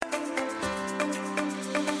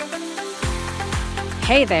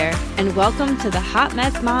Hey there, and welcome to the Hot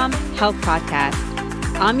Mess Mom Health Podcast.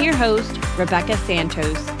 I'm your host, Rebecca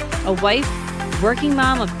Santos, a wife, working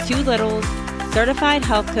mom of two littles, certified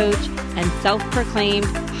health coach, and self-proclaimed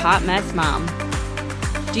hot mess mom.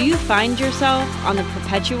 Do you find yourself on the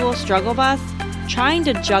perpetual struggle bus, trying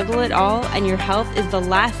to juggle it all and your health is the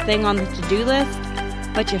last thing on the to-do list,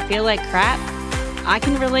 but you feel like crap? I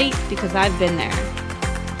can relate because I've been there.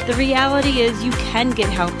 The reality is you can get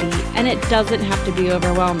healthy and it doesn't have to be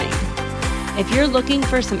overwhelming. If you're looking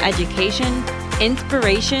for some education,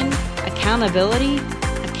 inspiration, accountability,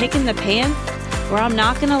 a kick in the pants, or I'm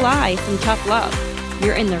not gonna lie, some tough love,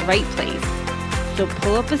 you're in the right place. So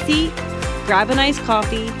pull up a seat, grab a nice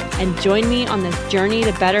coffee, and join me on this journey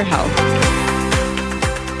to better health.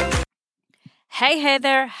 Hey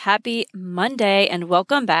there, happy Monday, and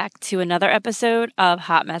welcome back to another episode of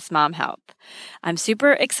Hot Mess Mom Health. I'm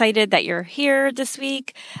super excited that you're here this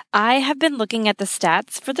week. I have been looking at the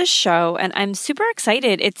stats for the show, and I'm super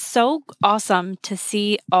excited. It's so awesome to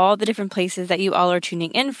see all the different places that you all are tuning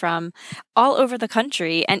in from all over the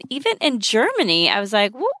country, and even in Germany. I was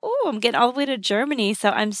like, whoa, I'm getting all the way to Germany, so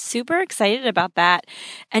I'm super excited about that,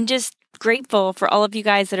 and just grateful for all of you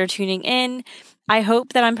guys that are tuning in. I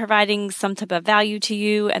hope that I'm providing some type of value to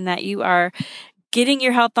you and that you are getting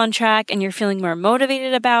your health on track and you're feeling more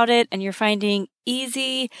motivated about it and you're finding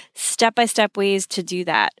easy step-by-step ways to do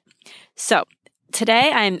that. So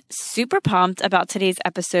today I'm super pumped about today's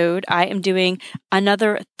episode. I am doing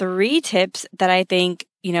another 3 tips that I think,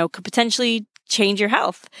 could potentially change your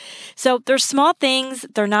health. So they're small things.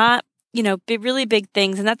 They're not really big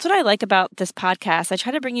things. And that's what I like about this podcast. I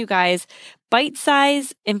try to bring you guys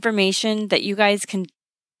bite-sized information that you guys can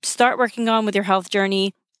start working on with your health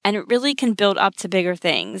journey, and it really can build up to bigger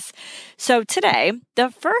things. So today, the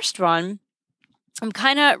first one, I'm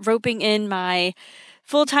kind of roping in my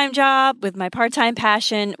full-time job with my part-time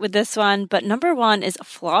passion with this one, but number 1 is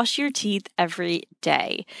floss your teeth every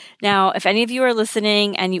day. Now, if any of you are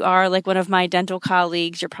listening and you are like one of my dental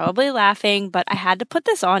colleagues, you're probably laughing, but I had to put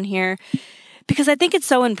this on here because I think it's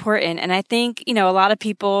so important. And I think, a lot of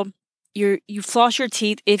people, you floss your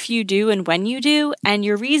teeth if you do and when you do, and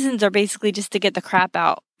your reasons are basically just to get the crap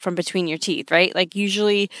out from between your teeth, right? Like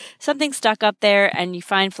usually something's stuck up there and you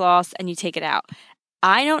find floss and you take it out.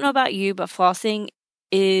 I don't know about you, but flossing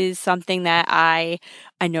is something that I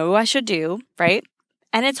know I should do, right?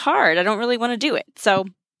 And it's hard. I don't really want to do it. So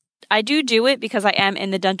I do it because I am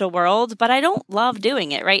in the dental world, but I don't love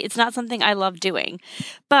doing it, right? It's not something I love doing.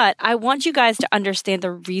 But I want you guys to understand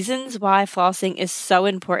the reasons why flossing is so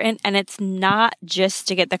important, and it's not just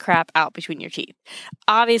to get the crap out between your teeth.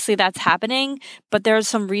 Obviously, that's happening, but there are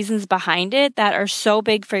some reasons behind it that are so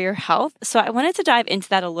big for your health. So I wanted to dive into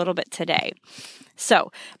that a little bit today.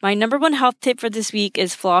 So my number 1 health tip for this week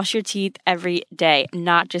is floss your teeth every day,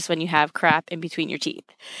 not just when you have crap in between your teeth.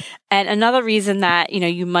 And another reason that,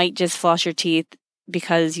 you might just floss your teeth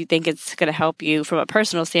because you think it's going to help you from a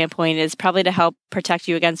personal standpoint is probably to help protect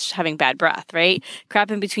you against having bad breath, right?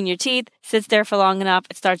 Crap in between your teeth sits there for long enough,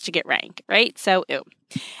 it starts to get rank, right? So, ew.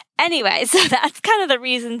 Anyway, so that's kind of the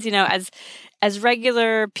reasons, as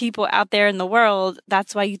regular people out there in the world,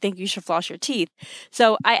 that's why you think you should floss your teeth.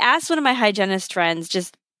 So I asked one of my hygienist friends,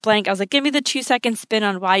 just blank, I was like, give me the 2-second spin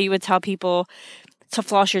on why you would tell people to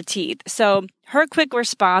floss your teeth. So her quick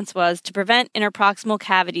response was to prevent interproximal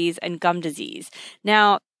cavities and gum disease.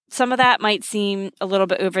 Now, some of that might seem a little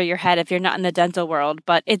bit over your head if you're not in the dental world,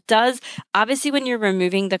 but it does. Obviously, when you're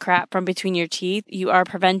removing the crap from between your teeth, you are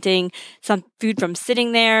preventing some food from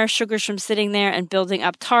sitting there, sugars from sitting there and building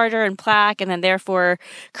up tartar and plaque, and then therefore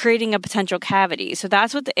creating a potential cavity. So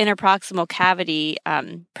that's what the interproximal cavity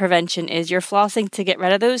prevention is. You're flossing to get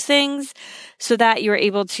rid of those things so that you're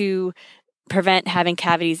able to prevent having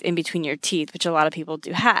cavities in between your teeth, which a lot of people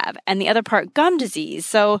do have. And the other part, gum disease.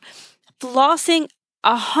 So flossing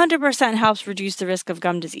 100% helps reduce the risk of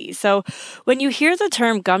gum disease. So when you hear the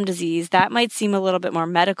term gum disease, that might seem a little bit more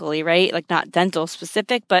medically, right? Like not dental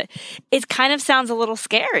specific, but it kind of sounds a little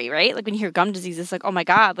scary, right? Like when you hear gum disease, it's like, oh my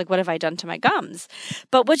God, like what have I done to my gums?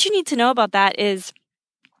 But what you need to know about that is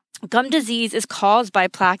gum disease is caused by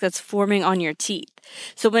plaque that's forming on your teeth.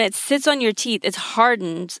 So when it sits on your teeth, it's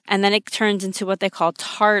hardened and then it turns into what they call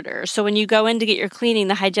tartar. So when you go in to get your cleaning,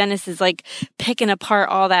 the hygienist is like picking apart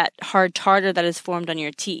all that hard tartar that is formed on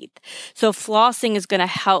your teeth. So flossing is going to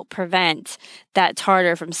help prevent that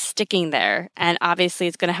tartar from sticking there. And obviously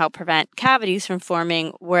it's going to help prevent cavities from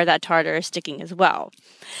forming where that tartar is sticking as well.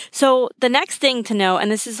 So the next thing to know,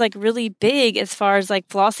 and this is like really big as far as like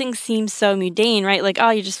flossing seems so mundane, right? Like,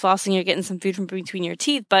 oh, you're just flossing, you're getting some food from between your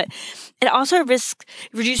teeth, but it also risks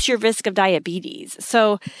reduce your risk of diabetes.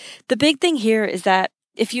 So the big thing here is that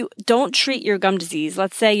if you don't treat your gum disease,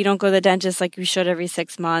 let's say you don't go to the dentist like you should every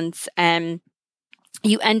 6 months, and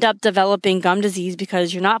you end up developing gum disease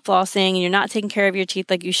because you're not flossing and you're not taking care of your teeth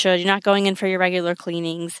like you should, you're not going in for your regular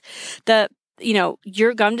cleanings,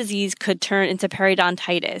 your gum disease could turn into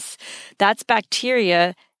periodontitis. That's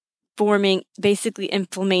bacteria forming basically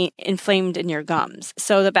inflamed in your gums.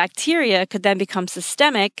 So the bacteria could then become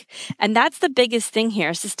systemic, and that's the biggest thing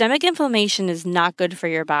here. Systemic inflammation is not good for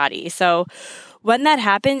your body. So when that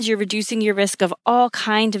happens, you're reducing your risk of all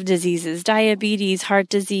kinds of diseases, diabetes, heart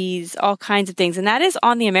disease, all kinds of things. And that is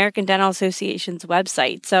on the American Dental Association's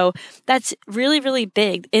website. So that's really, really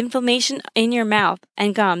big. Inflammation in your mouth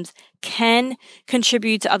and gums can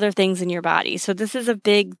contribute to other things in your body. So this is a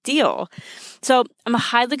big deal. So I'm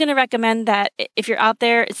highly going to recommend that if you're out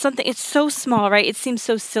there, it's so small, right? It seems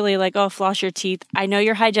so silly, like, oh, floss your teeth. I know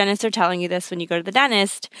your hygienists are telling you this when you go to the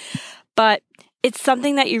dentist, but it's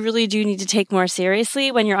something that you really do need to take more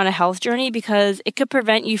seriously when you're on a health journey, because it could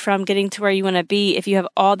prevent you from getting to where you want to be if you have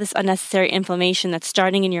all this unnecessary inflammation that's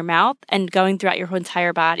starting in your mouth and going throughout your whole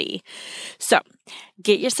entire body. So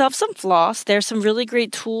get yourself some floss. There's some really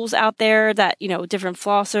great tools out there that, different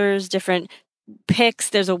flossers, different picks.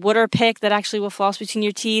 There's a water pick that actually will floss between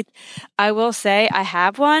your teeth. I will say I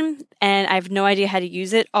have one and I have no idea how to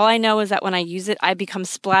use it. All I know is that when I use it, I become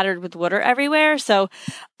splattered with water everywhere. So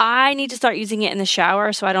I need to start using it in the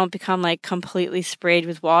shower so I don't become like completely sprayed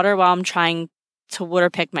with water while I'm trying to water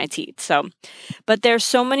pick my teeth. But there's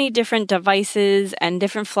so many different devices and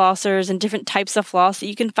different flossers and different types of floss that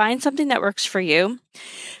you can find something that works for you.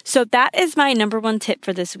 So that is my number one tip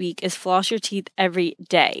for this week, is floss your teeth every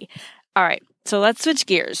day. All right. So let's switch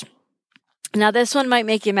gears. Now, this one might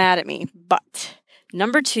make you mad at me, but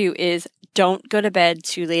number 2 is don't go to bed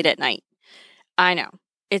too late at night. I know.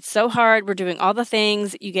 It's so hard. We're doing all the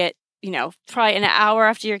things. You get, probably an hour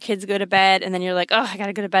after your kids go to bed, and then you're like, oh, I got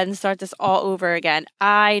to go to bed and start this all over again.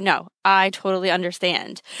 I know. I totally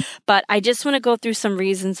understand. But I just want to go through some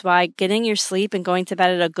reasons why getting your sleep and going to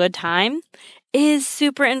bed at a good time is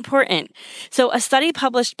super important. So a study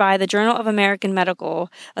published by the Journal of American Medical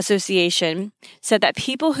Association said that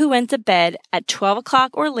people who went to bed at 12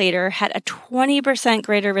 o'clock or later had a 20%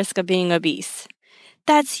 greater risk of being obese.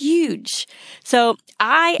 That's huge. So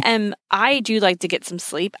I do like to get some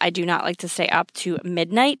sleep. I do not like to stay up to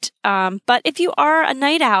midnight. But if you are a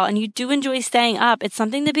night owl and you do enjoy staying up, it's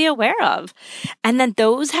something to be aware of. And then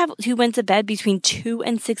those who went to bed between 2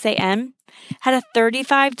 and 6 a.m. had a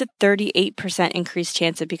 35 to 38% increased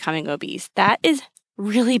chance of becoming obese. That is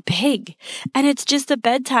really big. And it's just a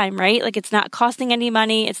bedtime, right? Like, it's not costing any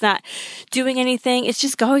money. It's not doing anything. It's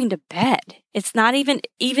just going to bed. It's not even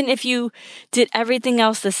if you did everything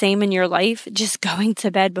else the same in your life, just going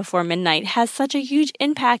to bed before midnight has such a huge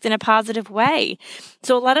impact in a positive way.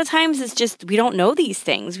 So a lot of times it's just, we don't know these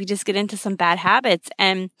things. We just get into some bad habits,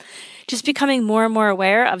 and just becoming more and more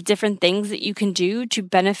aware of different things that you can do to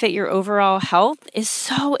benefit your overall health is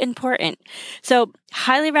so important. So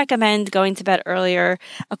highly recommend going to bed earlier.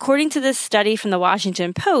 According to this study from the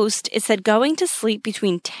Washington Post, it said going to sleep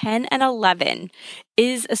between 10 and 11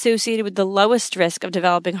 is associated with the lowest risk of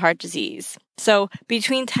developing heart disease. So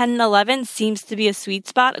between 10 and 11 seems to be a sweet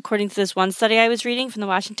spot, according to this one study I was reading from the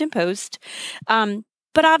Washington Post.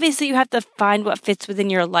 But obviously you have to find what fits within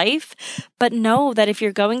your life. But know that if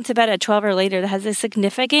you're going to bed at 12 or later, that has a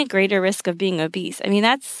significant greater risk of being obese. I mean,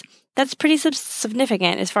 that's pretty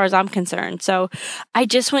significant as far as I'm concerned. So I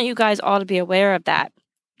just want you guys all to be aware of that.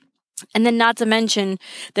 And then not to mention,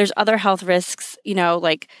 there's other health risks,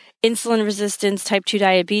 like insulin resistance, type 2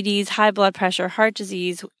 diabetes, high blood pressure, heart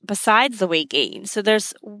disease, besides the weight gain. So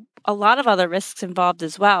there's a lot of other risks involved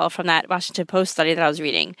as well from that Washington Post study that I was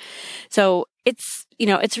reading. So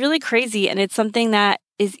it's really crazy, and it's something that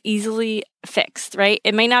is easily fixed, right?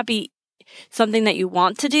 It may not be something that you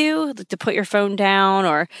want to do, like to put your phone down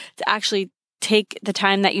or to actually take the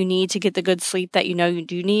time that you need to get the good sleep that you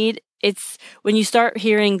do need. It's when you start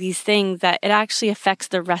hearing these things that it actually affects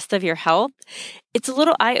the rest of your health. It's a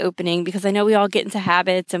little eye-opening, because I know we all get into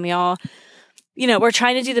habits and we all, we're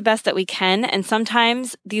trying to do the best that we can. And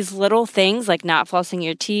sometimes these little things like not flossing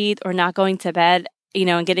your teeth or not going to bed,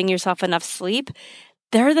 and getting yourself enough sleep,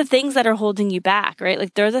 they're the things that are holding you back, right?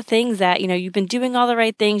 Like, they're the things that, you've been doing all the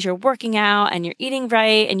right things, you're working out and you're eating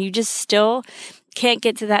right, and you just still can't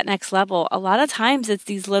get to that next level. A lot of times it's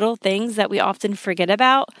these little things that we often forget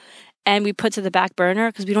about and we put to the back burner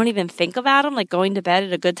because we don't even think about them, like going to bed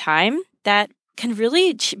at a good time. That can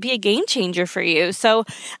really be a game changer for you. So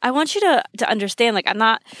I want you to understand, like, I'm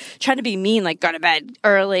not trying to be mean, like go to bed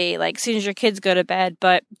early, like as soon as your kids go to bed,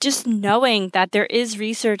 but just knowing that there is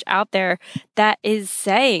research out there that is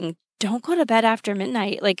saying, don't go to bed after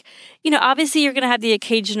midnight. Like, obviously you're going to have the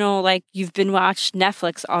occasional, like you've been watched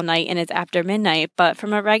Netflix all night and it's after midnight, but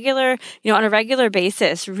from a regular, on a regular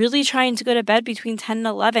basis, really trying to go to bed between 10 and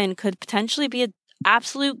 11 could potentially be an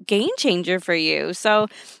absolute game changer for you. So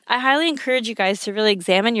I highly encourage you guys to really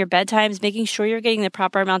examine your bedtimes, making sure you're getting the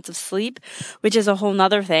proper amounts of sleep, which is a whole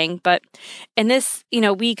nother thing. But in this,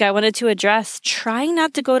 week, I wanted to address trying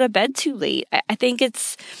not to go to bed too late. I think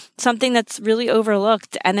it's something that's really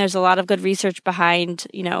overlooked, and there's a lot of good research behind,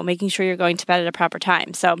 making sure you're going to bed at a proper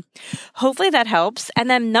time. So hopefully that helps. And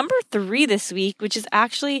then number 3 this week, which is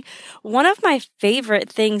actually one of my favorite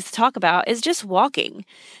things to talk about, is just walking.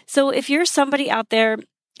 So if you're somebody out there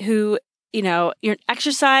who, your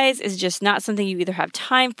exercise is just not something you either have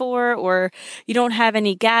time for, or you don't have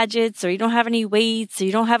any gadgets, or you don't have any weights, or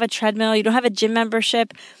you don't have a treadmill, you don't have a gym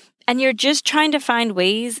membership, and you're just trying to find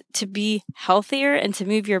ways to be healthier and to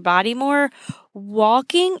move your body more,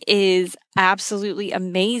 walking is absolutely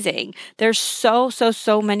amazing. There's so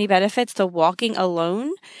many benefits to walking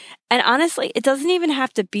alone. And honestly, it doesn't even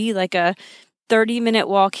have to be like a 30-minute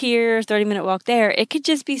walk here, 30-minute walk there. It could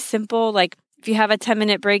just be simple, like if you have a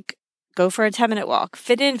 10-minute break, go for a 10-minute walk.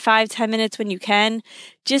 Fit in 5-10 minutes when you can.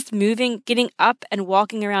 Just moving, getting up and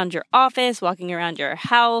walking around your office, walking around your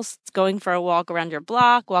house, going for a walk around your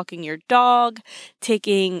block, walking your dog,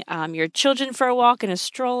 taking your children for a walk in a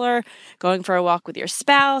stroller, going for a walk with your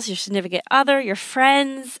spouse, your significant other, your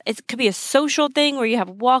friends. It could be a social thing where you have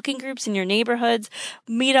walking groups in your neighborhoods,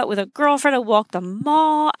 meet up with a girlfriend to walk the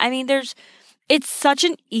mall. I mean, it's such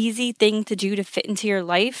an easy thing to do to fit into your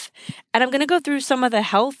life. And I'm going to go through some of the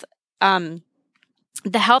health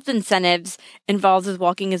incentives involved with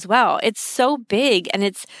walking as well. It's so big, and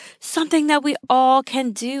it's something that we all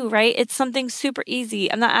can do, right? It's something super easy.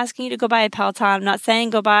 I'm not asking you to go buy a Peloton. I'm not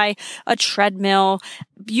saying go buy a treadmill.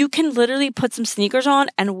 You can literally put some sneakers on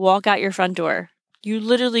and walk out your front door. You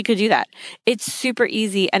literally could do that. It's super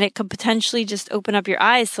easy, and it could potentially just open up your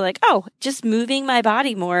eyes to like, oh, just moving my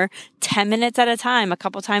body more 10 minutes at a time, a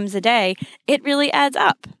couple times a day, it really adds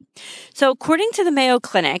up. So according to the Mayo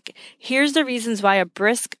Clinic, here's the reasons why a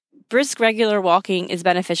brisk regular walking is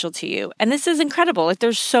beneficial to you. And this is incredible. Like,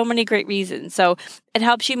 there's so many great reasons. So it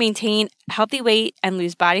helps you maintain healthy weight and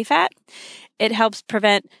lose body fat. It helps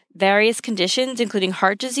prevent various conditions, including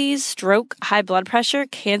heart disease, stroke, high blood pressure,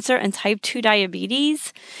 cancer, and type 2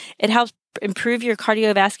 diabetes. It helps improve your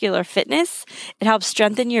cardiovascular fitness. It helps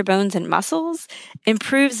strengthen your bones and muscles,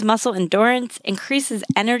 improves muscle endurance, increases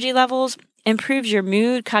energy levels, improves your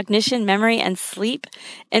mood, cognition, memory, and sleep,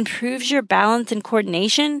 improves your balance and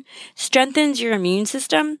coordination, strengthens your immune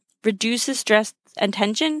system, reduces stress and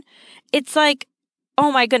tension. It's like,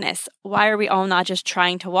 oh my goodness, why are we all not just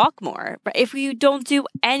trying to walk more? But if you don't do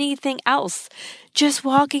anything else, just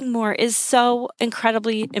walking more is so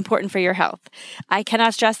incredibly important for your health. I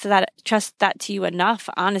cannot stress that to you enough,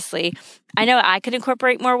 honestly. I know I could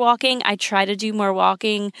incorporate more walking. I try to do more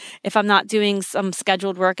walking. If I'm not doing some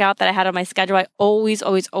scheduled workout that I had on my schedule, I always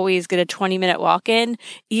get a 20-minute walk in.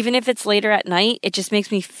 Even if it's later at night, it just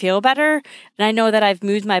makes me feel better. And I know that I've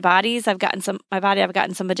moved my body. I've gotten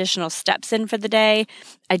some additional steps in for the day.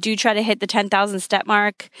 I do try to hit the 10,000 step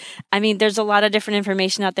mark. I mean, there's a lot of different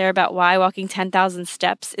information out there about why walking 10,000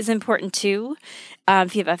 steps is important too.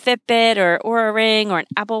 If you have a Fitbit or Oura Ring or an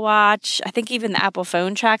Apple Watch, I think even the Apple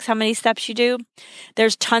phone tracks how many steps you do.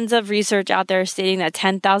 There's tons of research out there stating that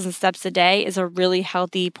 10,000 steps a day is a really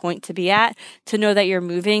healthy point to be at, to know that you're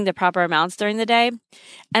moving the proper amounts during the day.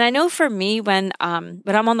 And I know for me, when I'm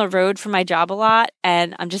on the road for my job a lot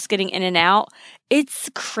and I'm just getting in and out, it's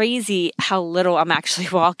crazy how little I'm actually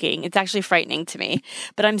walking. It's actually frightening to me.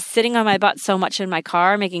 But I'm sitting on my butt so much in my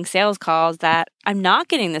car making sales calls that I'm not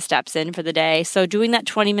getting the steps in for the day. So doing that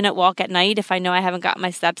 20-minute walk at night, if I know I haven't gotten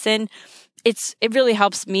my steps in, it really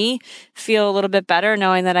helps me feel a little bit better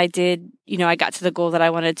knowing that I did, I got to the goal that I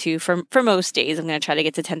wanted to for most days. I'm going to try to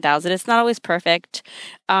get to 10,000. It's not always perfect.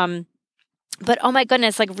 But oh my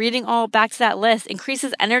goodness, like reading all back to that list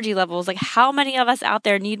increases energy levels. Like, how many of us out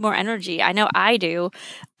there need more energy? I know I do.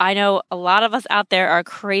 I know a lot of us out there are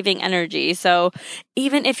craving energy. So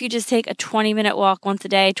even if you just take a 20-minute walk once a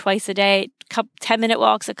day, twice a day, 10-minute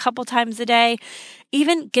walks a couple times a day,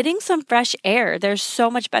 even getting some fresh air. There's so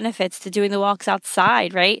much benefits to doing the walks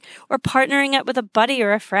outside, right? Or partnering up with a buddy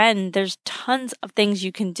or a friend. There's tons of things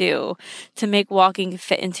you can do to make walking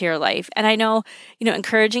fit into your life. And I know,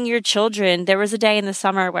 encouraging your children. There was a day in the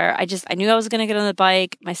summer where I knew I was going to get on the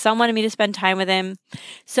bike. My son wanted me to spend time with him.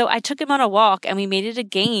 So I took him on a walk and we made it a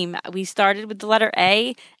game. We started with the letter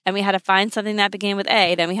A and we had to find something that began with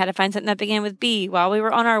A. Then we had to find something that began with B while we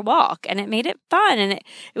were on our walk. And it made it fun. And it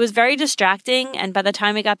was very distracting. And by the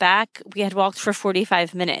time we got back, we had walked for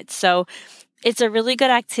 45 minutes. So it's a really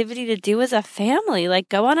good activity to do as a family. Like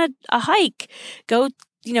go on a hike, go,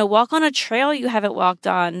 walk on a trail you haven't walked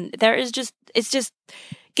on. It's just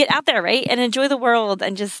get out there, right? And enjoy the world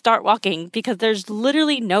and just start walking because there's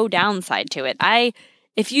literally no downside to it.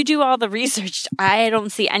 If you do all the research, I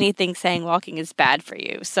don't see anything saying walking is bad for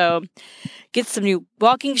you. So get some new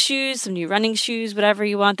walking shoes, some new running shoes, whatever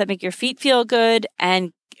you want that make your feet feel good,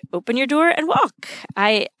 and open your door and walk.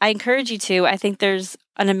 I encourage you to. I think there's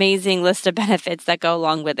an amazing list of benefits that go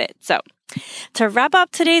along with it. So to wrap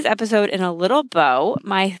up today's episode in a little bow,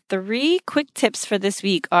 my 3 quick tips for this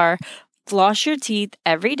week are floss your teeth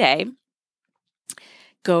every day,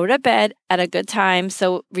 go to bed at a good time.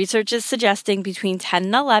 So research is suggesting between 10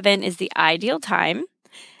 and 11 is the ideal time,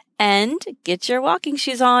 and get your walking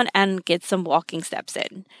shoes on and get some walking steps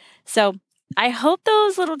in. So I hope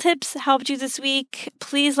those little tips helped you this week.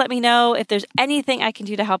 Please let me know if there's anything I can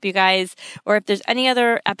do to help you guys, or if there's any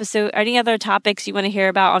other episode, or any other topics you want to hear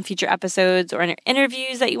about on future episodes, or any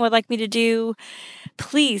interviews that you would like me to do.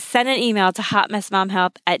 Please send an email to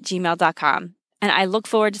hotmessmomhelp@gmail.com. And I look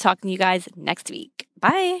forward to talking to you guys next week.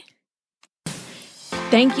 Bye.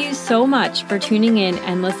 Thank you so much for tuning in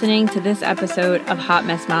and listening to this episode of Hot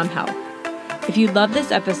Mess Mom Health. If you love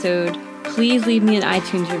this episode, please leave me an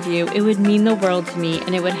iTunes review. It would mean the world to me,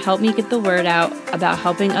 and it would help me get the word out about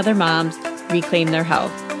helping other moms reclaim their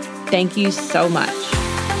health. Thank you so much.